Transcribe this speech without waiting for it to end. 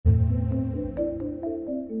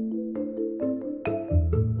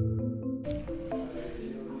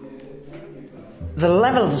the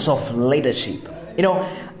levels of leadership.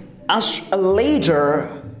 As a leader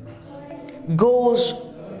goes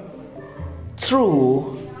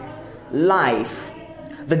through life,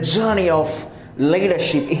 the journey of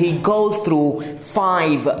leadership, he goes through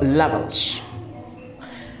 5 levels.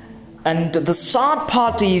 And the sad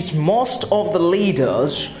part is most of the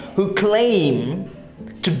leaders who claim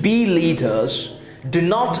to be leaders do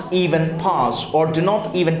not even pass or do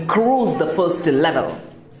not even cruise the first level.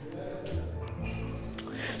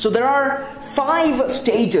 So there are 5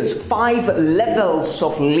 stages, 5 levels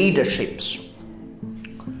of leaderships.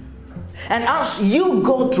 And as you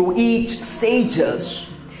go through each stages,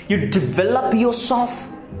 you develop yourself,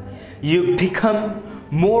 you become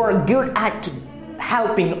more good at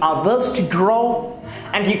helping others to grow,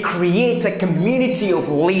 and you create a community of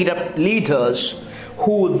leaders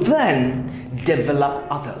who then develop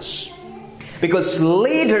others. Because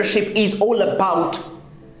leadership is all about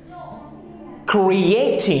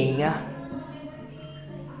creating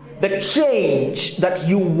the change that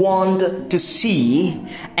you want to see,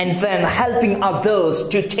 and then helping others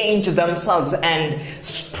to change themselves and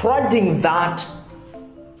spreading that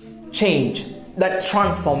change, that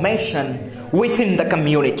transformation within the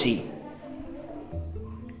community.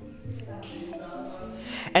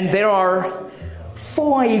 And there are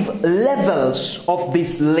 5 levels of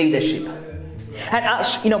this leadership. And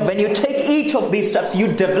as when you take each of these steps, you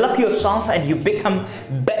develop yourself and you become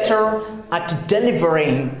better at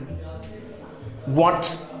delivering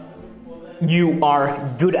what you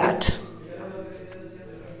are good at.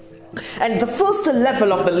 And the first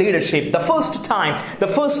level of the leadership, the first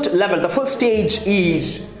level, the first stage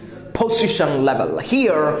is position level.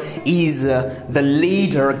 Here is the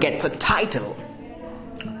leader gets a title.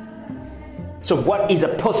 So what is a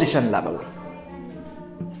position level?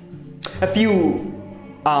 A few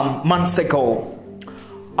months ago,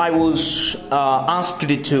 I was asked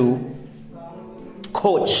to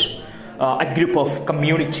coach a group of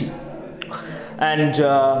community, and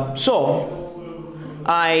so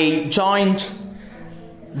I joined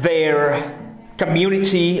their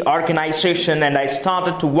community organization and I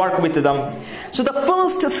started to work with them. So the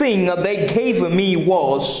first thing they gave me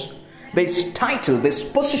was this title, this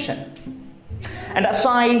position. And as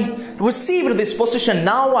I received this position,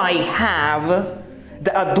 now I have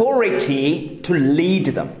the authority to lead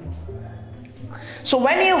them. So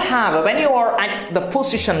when you are at the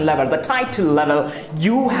position level, the title level,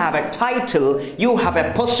 you have a title, you have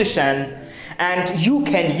a position, and you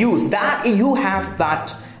can use that. You have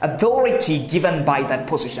that authority given by that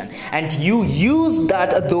position, and you use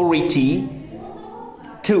that authority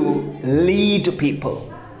to lead people.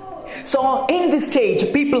 So in this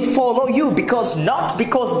stage, people follow you not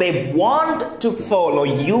because they want to follow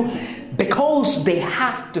you, because they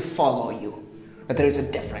have to follow you. But there is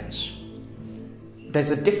a difference. There's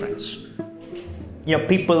a difference.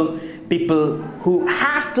 People who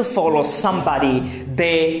have to follow somebody,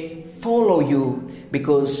 they follow you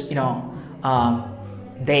because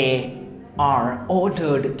they are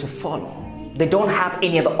ordered to follow. They don't have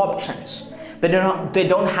any other options. They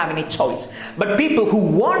don't have any choice. But people who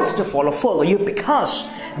wants to follow you because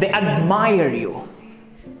they admire you.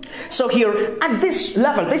 So here at this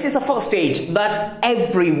level, this is the first stage that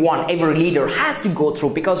every leader has to go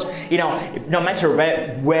through, because no matter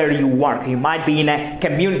where you work, you might be in a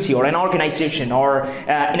community or an organization or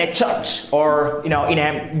in a church or in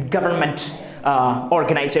a government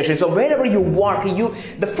organization. So wherever you work,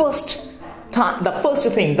 the first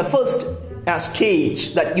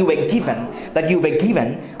stage that you were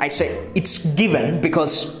given, I say it's given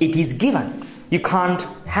because it is given. You can't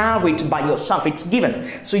have it by yourself, it's given.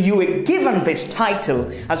 So you were given this title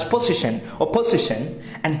as position,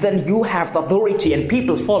 and then you have the authority and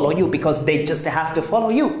people follow you because they just have to follow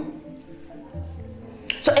you.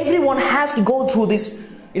 So everyone has to go through this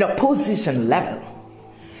position level.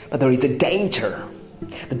 But there is a danger.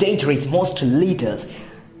 The danger is most leaders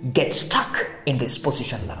get stuck in this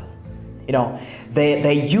position level.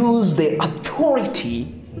 They use their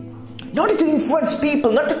authority not to influence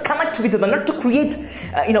people, not to connect with them, not to create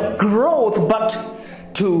growth, but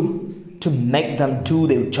to make them do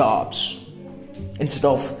their jobs instead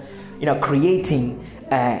of creating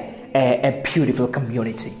a beautiful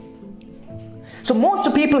community. So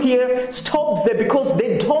most people here stop there because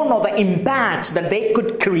they don't know the impact that they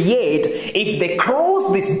could create if they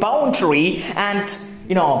cross this boundary and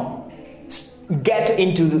get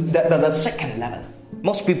into the second level.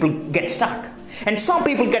 Most people get stuck. And some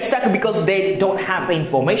people get stuck because they don't have the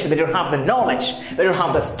information, they don't have the knowledge, they don't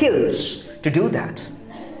have the skills to do that.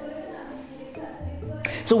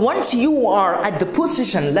 So once you are at the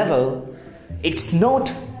position level, it's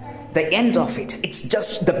not the end of it. It's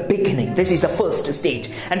just the beginning. This is the first stage,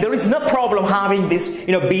 and there is no problem having this,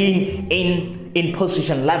 being in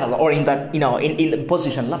position level, or in that, in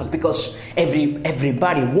position level, because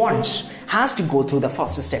everybody has to go through the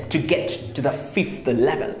first step to get to the fifth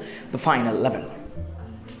level, the final level.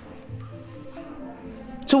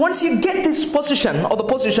 So once you get this position or the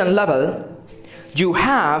position level, you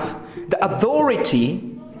have the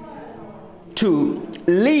authority to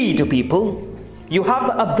lead people. You have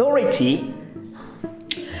the authority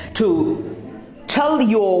to tell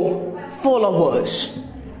your followers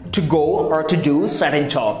to go or to do certain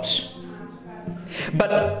jobs.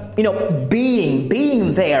 But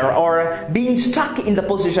being there or being stuck in the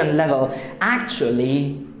position level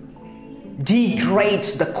actually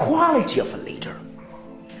degrades the quality of a leader.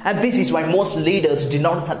 And this is why most leaders do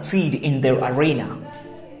not succeed in their arena,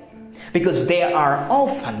 because they are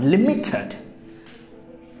often limited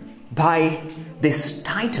by this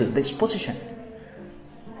title, this position.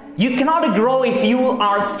 You cannot grow if you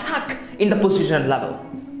are stuck in the position level.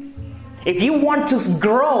 If you want to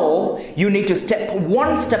grow, you need to step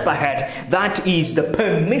one step ahead. That is the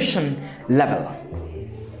permission level.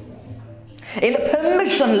 In the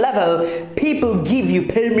permission level, people give you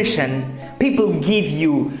permission. People give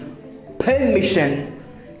you permission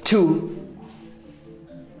to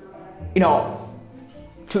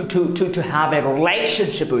have a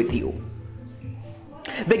relationship with you.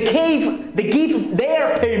 They give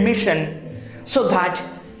their permission so that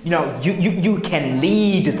you can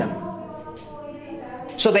lead them.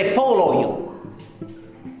 So they follow you.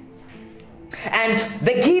 And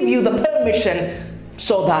they give you the permission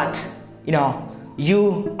so that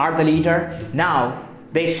you are the leader. Now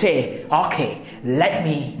they say, okay, let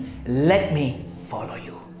me follow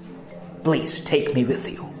you. Please take me with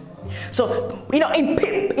you. So,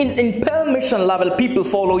 in permission level, people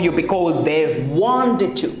follow you because they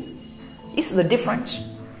wanted to. This is the difference.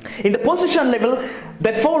 In the position level,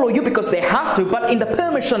 they follow you because they have to, but in the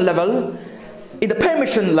permission level,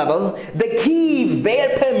 they give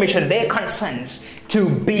their permission, their consents to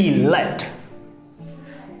be led.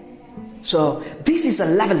 So this is a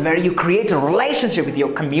level where you create a relationship with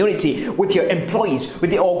your community, with your employees,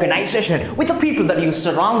 with the organization, with the people that you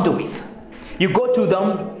surround with. You go to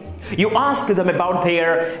them, you ask them about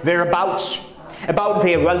their whereabouts, about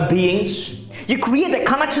their well-beings. You create a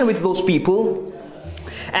connection with those people,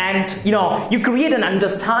 and you create an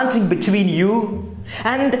understanding between you.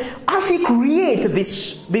 And as you create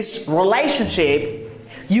this relationship,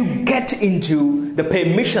 you get into the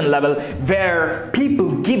permission level where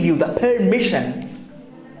people give you the permission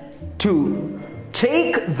to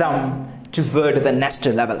take them toward the next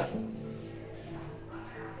level.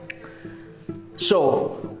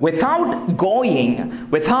 So without going,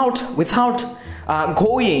 the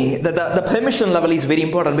permission level is very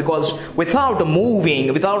important, because without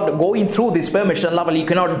going through this permission level, you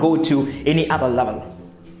cannot go to any other level.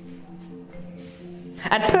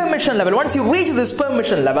 And permission level, once you reach this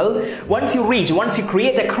permission level, once you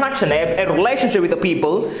create a connection, a relationship with the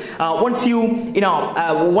people, once you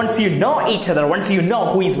know each other, once you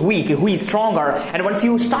know who is weak, who is stronger, and once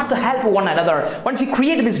you start to help one another, once you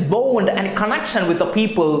create this bond and connection with the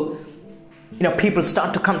people, people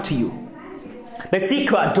start to come to you. They seek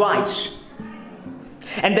your advice,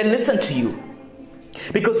 and they listen to you,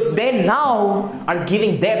 because they now are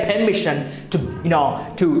giving their permission to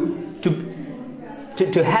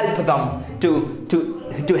help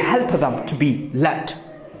them to be led.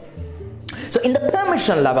 So in the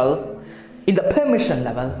permission level,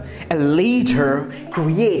 a leader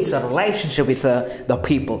creates a relationship with the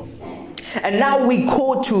people. And now we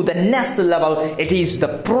go to the next level. It is the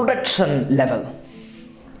production level.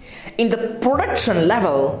 In the production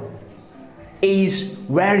level is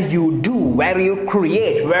where you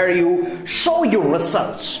create, where you show your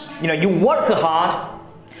results. You work hard.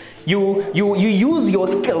 You use your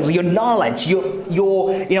skills, your knowledge,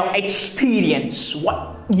 your experience,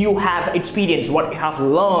 what you have experienced, what you have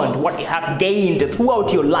learned, what you have gained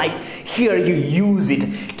throughout your life. Here you use it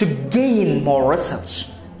to gain more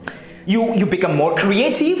results. You become more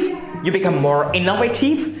creative, you become more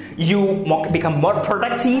innovative, you become more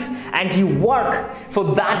productive, and you work for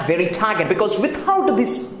that very target. Because without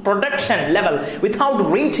this production level,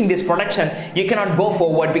 without reaching this production, you cannot go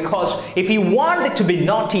forward. Because if you want it to be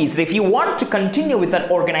noticed, if you want to continue with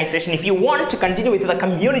that organization, if you want to continue with the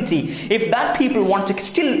community, if that people want to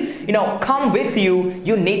still come with you,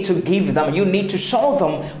 you need to give them, you need to show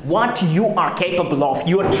them what you are capable of,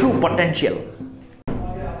 your true potential.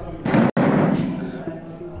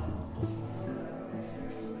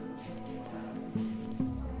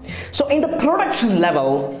 So in the production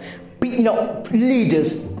level,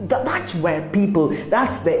 leaders, that's where people,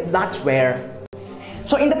 that's where.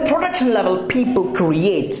 So in the production level, people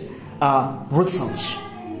create results.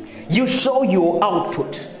 You show your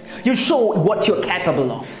output. You show what you're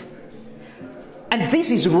capable of. And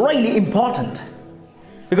this is really important,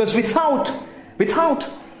 because without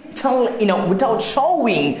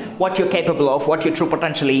showing what you're capable of, what your true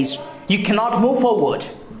potential is, you cannot move forward.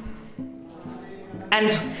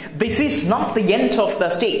 And this is not the end of the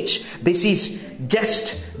stage. This is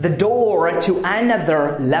just the door to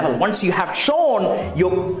another level. Once you have shown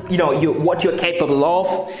what you're capable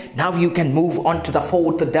of, now you can move on to the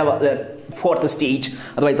fourth stage,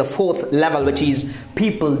 otherwise the fourth level, which is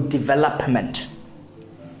people development.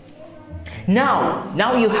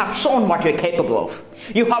 Now you have shown what you're capable of.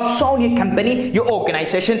 You have shown your company, your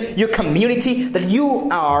organization, your community that you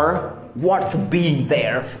are worth being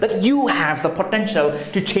there, that you have the potential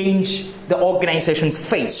to change the organization's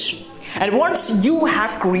face. And once you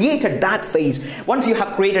have created that face, once you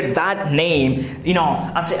have created that name,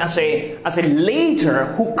 as a leader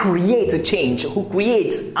who creates a change, who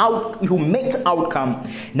makes outcome,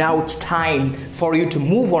 now it's time for you to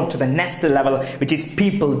move on to the next level, which is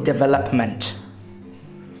people development.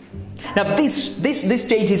 Now this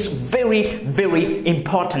stage is very, very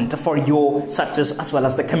important for your success as well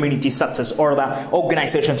as the community success or the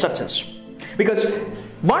organization success. Because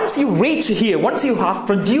once you reach here, once you have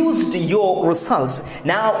produced your results,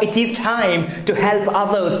 now it is time to help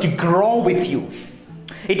others to grow with you.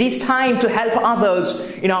 It is time to help others,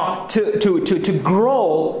 to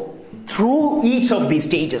grow through each of these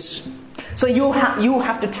stages. So you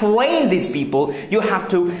have to train these people, you have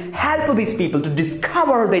to help these people to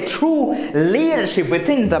discover the true leadership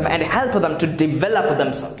within them and help them to develop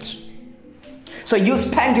themselves. So you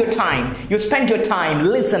spend your time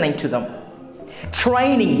listening to them,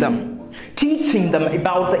 training them, teaching them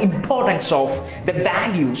about the importance of the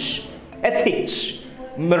values, ethics,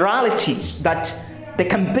 moralities that the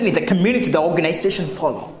company, the community, the organization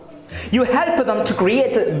follow. You help them to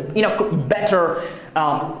create a better,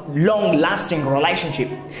 long-lasting relationship.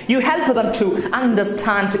 You help them to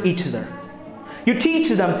understand each other. You teach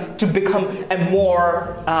them to become a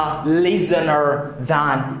more listener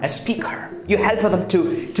than a speaker. You help them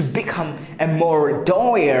to become a more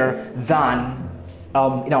doer than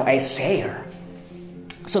a sayer.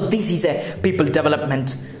 So this is a people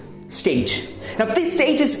development stage. Now this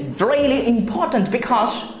stage is really important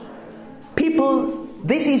because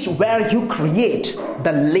this is where you create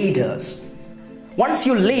the leaders. Once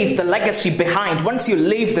you leave the legacy behind, once you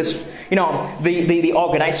leave this, the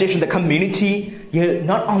organization, the community, you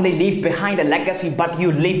not only leave behind a legacy, but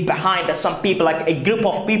you leave behind some people, like a group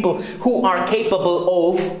of people who are capable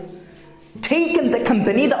of taking the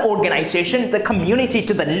company, the organization, the community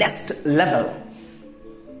to the next level.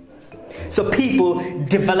 So people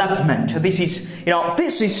development, this is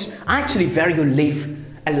actually where you leave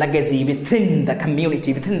a legacy within the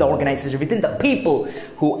community, within the organization, within the people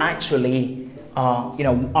who actually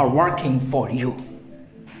are working for you.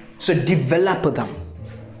 So develop them.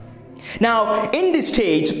 Now in this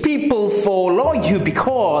stage, people follow you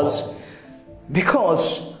because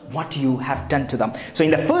what you have done to them. So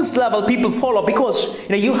in the first level, people follow because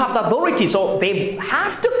you have the authority, so they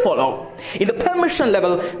have to follow. In the permission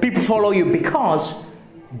level, people follow you because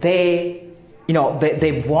they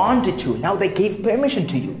wanted to. Now they gave permission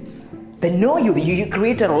to you. They know you. You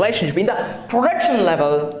create a relationship. In the production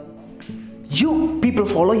level, people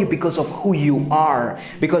follow you because of who you are,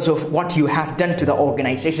 because of what you have done to the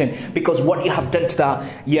organization, because what you have done to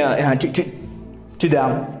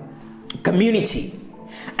the community.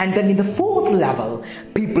 And then in the fourth level,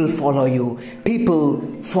 people follow you. People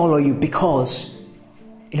follow you because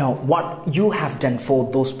what you have done for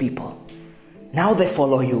those people. Now they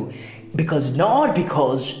follow you not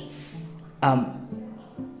because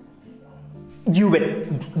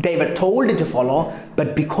they were told to follow,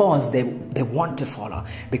 but because they want to follow,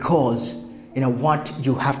 because what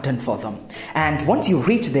you have done for them. And once you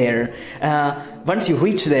reach there,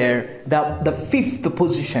 the fifth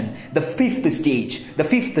position, the fifth stage, the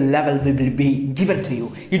fifth level will be given to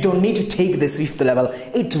you. You don't need to take this fifth level,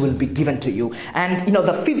 it will be given to you. And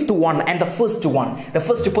the fifth one and the first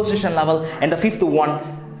position level and the fifth one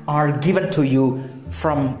are given to you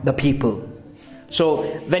from the people. So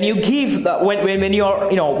when you give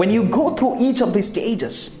when you go through each of these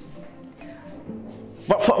stages,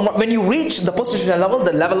 when you reach the position level,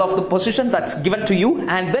 the level of the position that's given to you,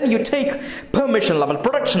 and then you take permission level,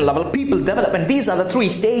 production level, people development. These are the three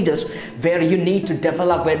stages where you need to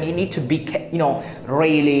develop, where you need to be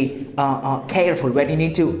really careful, where you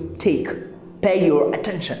need to pay your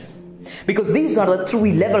attention. Because these are the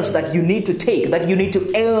 3 levels that you need to take, that you need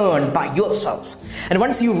to earn by yourself. And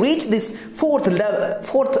once you reach this fourth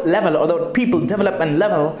level, or the people development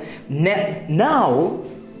level, now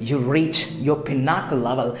you reach your pinnacle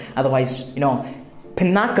level. Otherwise,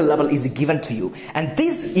 pinnacle level is given to you. And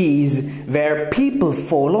this is where people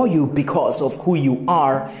follow you because of who you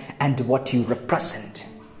are and what you represent.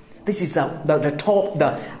 This is the top,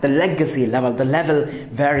 the legacy level, the level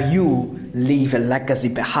where you leave a legacy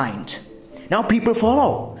behind. Now people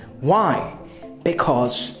follow. Why?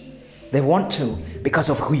 Because they want to, because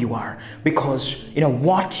of who you are, because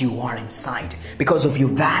what you are inside, because of your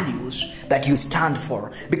values that you stand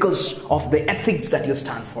for, because of the ethics that you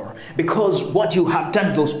stand for, because what you have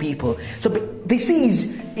done to those people. So this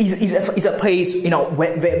is a place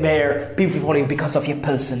where people follow you because of your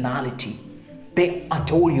personality. They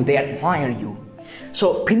adore you, they admire you.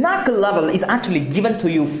 So pinnacle level is actually given to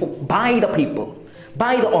you by the people,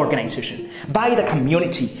 by the organization, by the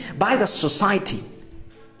community, by the society.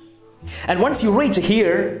 And once you reach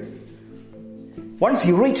here,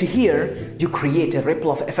 you create a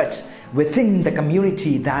ripple of effect within the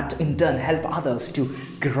community that in turn help others to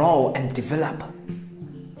grow and develop.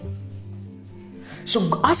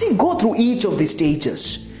 So as you go through each of these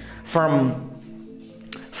stages, from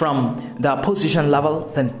the position level,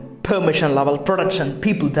 then permission level, production,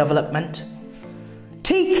 people development,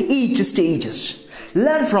 take each stages,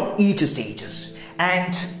 learn from each stages,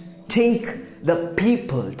 and take the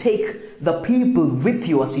people with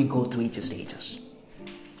you as you go through each stages.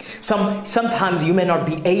 Sometimes you may not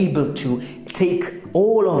be able to take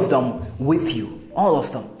all of them with you. All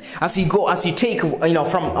of them. As you go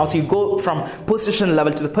from position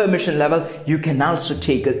level to the permission level, you can also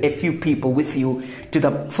take a few people with you to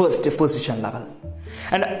the first position level.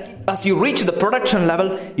 And as you reach the production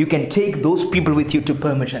level, you can take those people with you to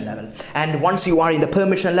permission level. And once you are in the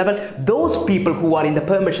permission level, those people who are in the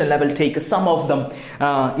permission level take some of them,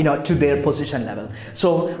 to their position level.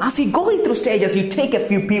 So as you go through stages, you take a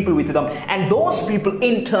few people with them, and those people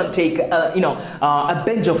in turn take, a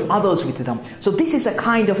bunch of others with them. So this is a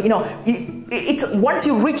kind of, it's once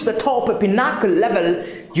you reach the top pinnacle level,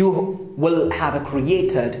 you will have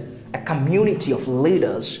created a community of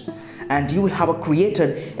leaders. And you have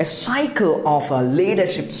created a cycle of a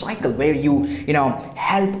leadership cycle where you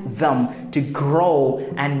help them to grow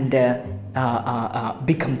and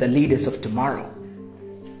become the leaders of tomorrow.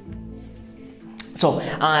 So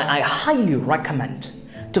I highly recommend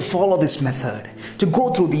to follow this method, to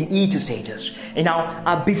go through each stages.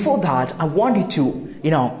 Now, before that, I want you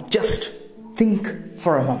to just think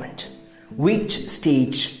for a moment. Which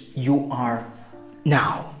stage you are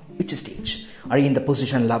now? Which stage? Are you in the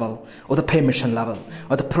position level, or the permission level,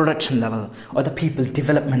 or the production level, or the people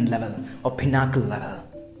development level, or pinnacle level?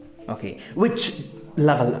 Okay, which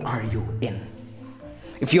level are you in?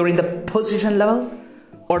 If you're in the position level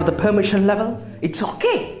or the permission level, it's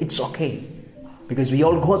okay. It's okay, because we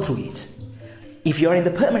all go through it. If you're in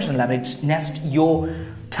the permission level, it's next your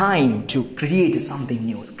time to create something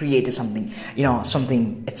new, create something,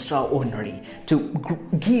 something extraordinary, to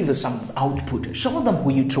give some output, show them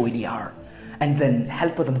who you truly are, and then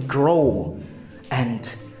help them grow.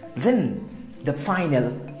 And then the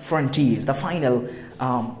final frontier, the final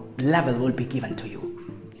level will be given to you.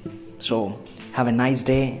 So have a nice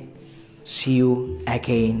day. See you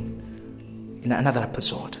again in another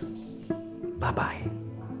episode. Bye-bye.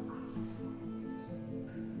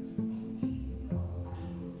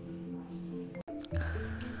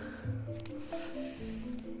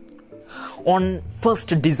 On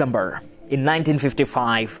 1st December in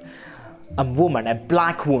 1955, a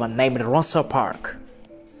black woman named Rosa Parks,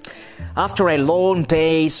 after a long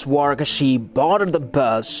day's work, she boarded the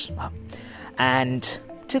bus and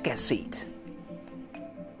took a seat.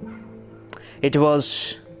 It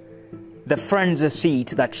was the front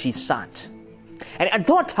seat that she sat. And at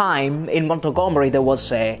that time in Montgomery, there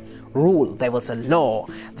was a rule, there was a law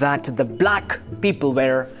that the black people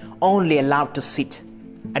were only allowed to sit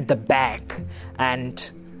at the back,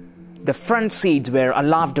 and the front seats were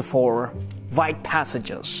allowed for white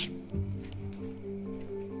passengers.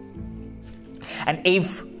 And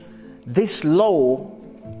if this law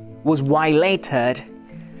was violated,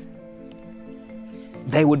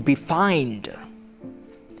 they would be fined.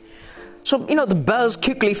 So, the bus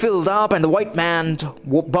quickly filled up and the white man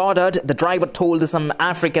boarded. The driver told some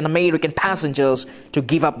African American passengers to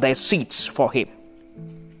give up their seats for him.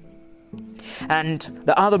 And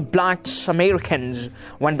the other black Americans,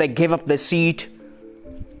 when they gave up their seat,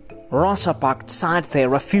 Rosa Parks sat there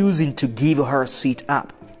refusing to give her seat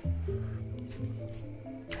up.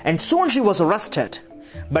 And soon she was arrested,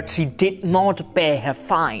 but she did not pay her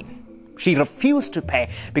fine. She refused to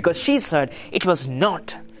pay because she said it was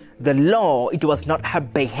not the law, it was not her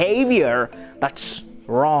behavior that's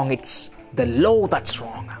wrong, it's the law that's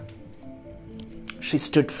wrong. She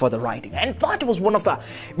stood for the right thing. And that was one of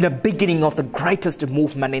the beginning of the greatest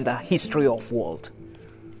movement in the history of world.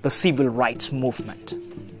 The civil rights movement.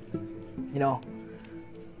 You know,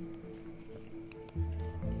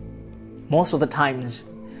 most of the times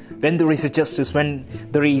when there is justice, when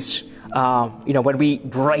there is, when we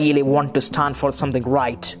really want to stand for something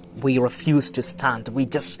right, we refuse to stand. We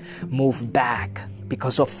just move back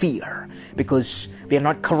because of fear, because we are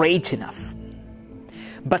not courageous enough.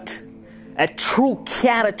 But a true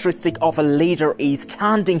characteristic of a leader is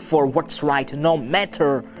standing for what's right, no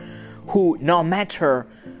matter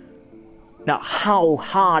how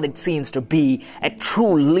hard it seems to be. A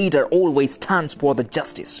true leader always stands for the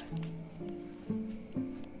justice.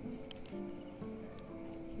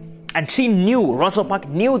 And she knew, Rosa Parks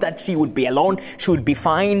knew that she would be alone, she would be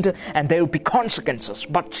fined, and there would be consequences.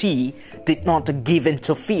 But she did not give in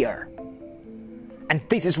to fear. And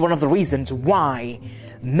this is one of the reasons why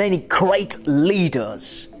many great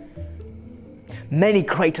leaders, they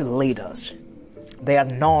are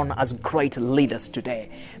known as great leaders today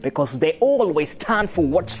because they always stand for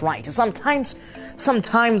what's right. Sometimes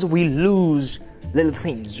we lose little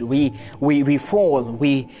things. We fall.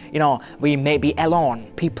 We may be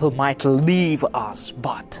alone. People might leave us.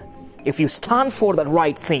 But if you stand for the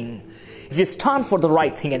right thing,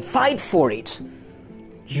 and fight for it,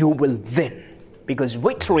 you will win. Because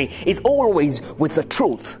victory is always with the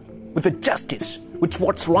truth, with the justice, with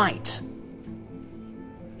what's right.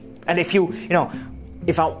 And if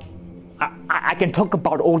I can talk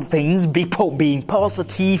about all things, being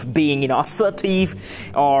positive, being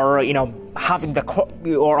assertive, or having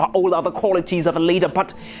or all other qualities of a leader.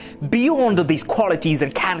 But beyond these qualities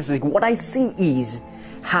and characteristics, what I see is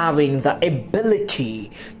having the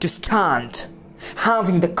ability to stand,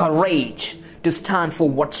 having the courage to stand for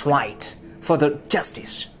what's right, for the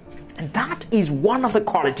justice. And that is one of the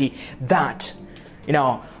quality that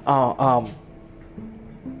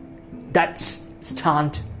that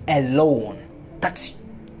stand alone. That's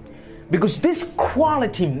because this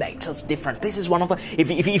quality makes us different. This is one of the,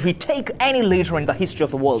 if we take any leader in the history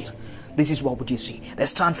of the world, this is what would you see. They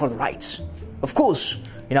stand for the rights. Of course,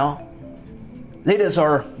 leaders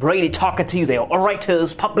are really talkative. They are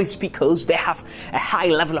orators, public speakers. They have a high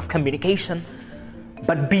level of communication.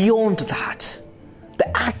 But beyond that,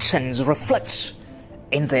 the actions reflect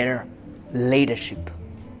in their leadership.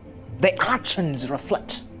 The actions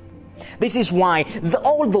reflect. This is why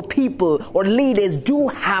although people or leaders do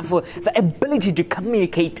have the ability to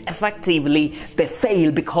communicate effectively, they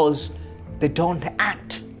fail because they don't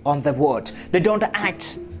act on the words. They don't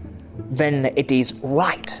act when it is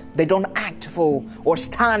right. They don't act for or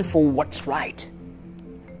stand for what's right.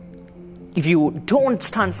 If you don't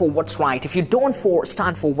stand for what's right, if you don't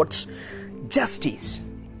stand for what's justice,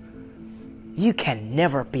 you can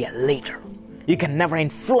never be a leader. You can never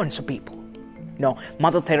influence people.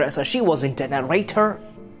 Mother Teresa, she wasn't a narrator.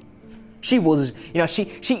 She was,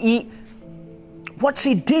 what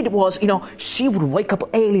she did was, she would wake up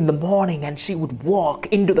early in the morning and she would walk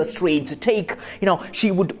into the streets, she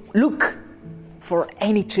would look for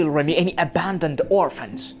any children, any abandoned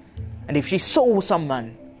orphans. And if she saw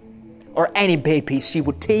someone or any baby, she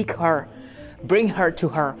would take her, bring her to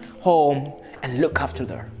her home and look after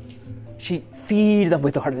them. She feed them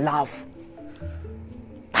with her love.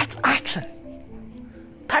 That's action.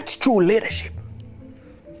 That's true leadership.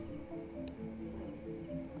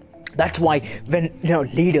 That's why when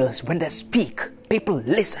leaders, when they speak, people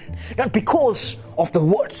listen. Not because of the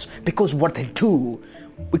words, because what they do,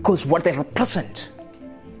 because what they represent.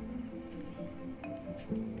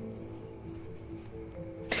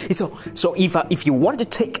 So if you want to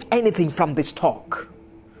take anything from this talk,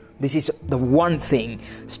 this is the one thing: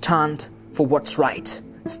 stand for what's right.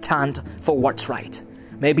 Stand for what's right.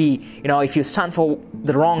 Maybe, if you stand for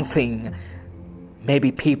the wrong thing,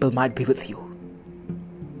 maybe people might be with you.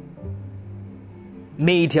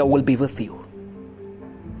 Media will be with you.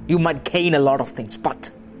 You might gain a lot of things,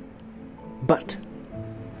 but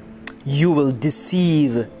you will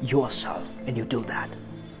deceive yourself when you do that.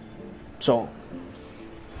 So,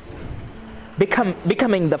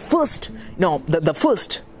 becoming the first, the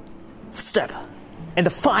first step and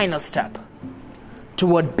the final step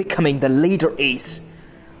toward becoming the leader is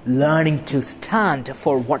learning to stand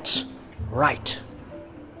for what's right.